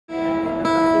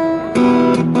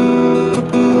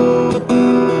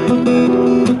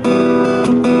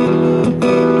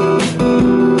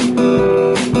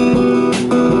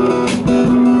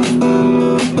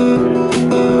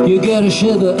Get a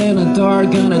shiver in the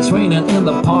dark and it's raining in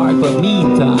the park, but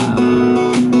meantime,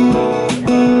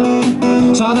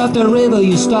 south of the river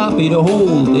you stop me to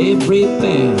hold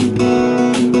everything.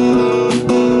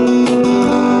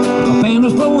 A band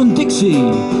was blowing Dixie,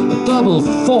 a double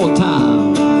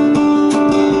 4-time.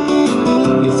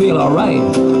 You feel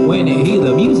alright when you hear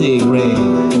the music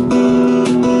ring.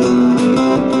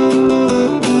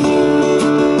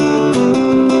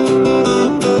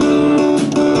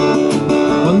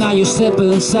 You step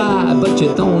inside, but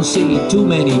you don't see too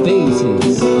many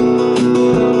faces.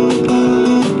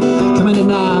 Coming in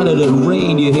out of the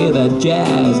rain, you hear that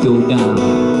jazz go down.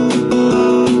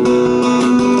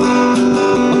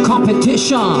 A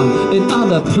competition in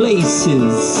other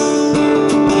places,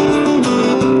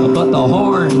 but the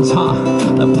horns,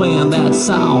 they're playing that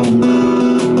sound.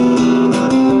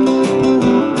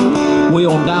 Way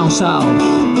on down south,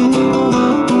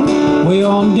 way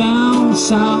on down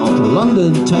south,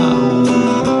 London town.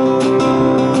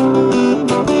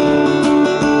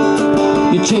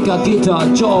 You check out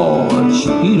Guitar George,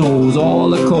 he knows all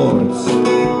the chords.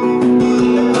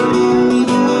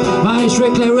 My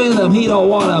strictly rhythm, he don't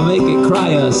wanna make it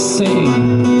cry or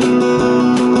sing.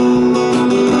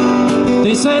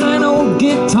 They said I know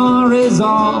guitar is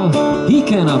all he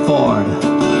can afford.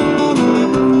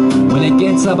 When it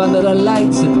gets up under the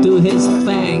lights and do his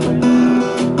thing.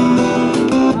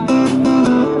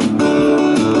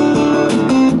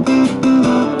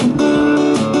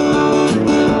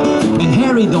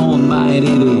 Don't mind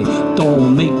it,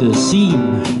 don't make the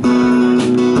scene.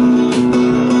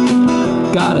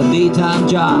 Got a daytime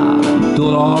job,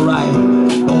 doing alright,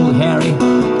 old Harry.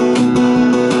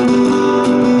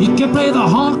 He can play the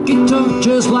honky-tonk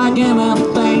just like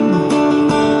anything.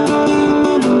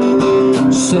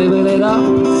 Saving it up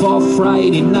for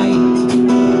Friday night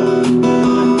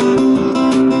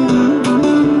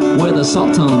with the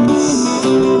Sultans.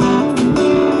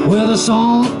 Where the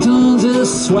Sultans of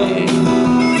Swing.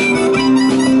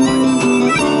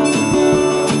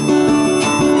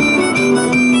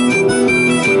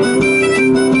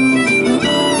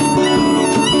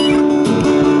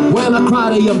 Well, a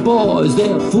crowd of your boys,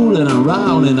 they're fooling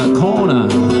around in a corner,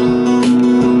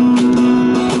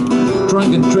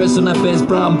 drunk and dressing up as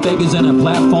brown beggars and their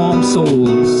platform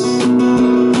souls.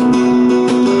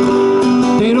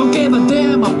 They don't give a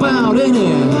damn about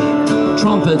any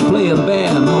trumpet playing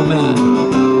band, no man.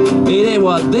 It ain't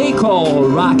what they call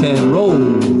rock and roll.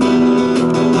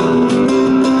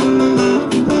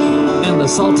 And the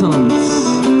Sultans,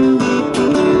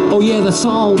 oh yeah, the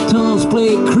Sultans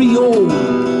play Creole.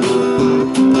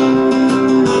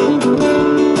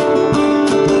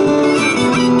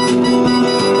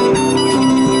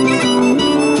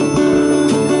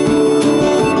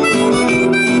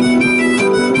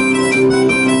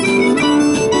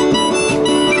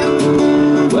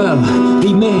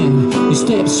 The man, he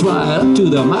steps right up to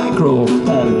the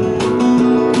microphone.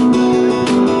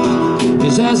 He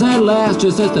says at last,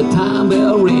 just as the time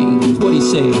bell rings, what he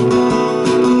say?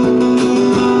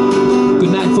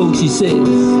 Good night, folks, he says.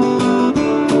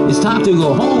 It's time to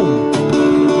go home.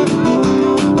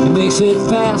 He makes it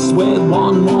fast with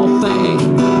one more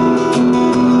thing.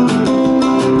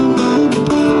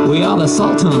 We are the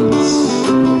Sultans.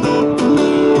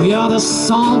 We are the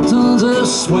Sultans of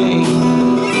Swing.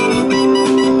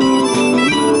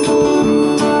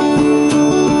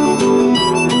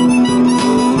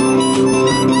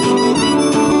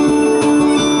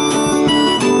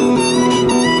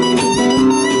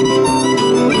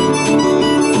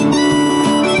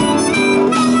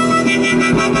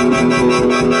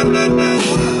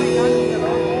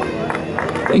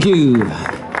 Thank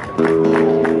you.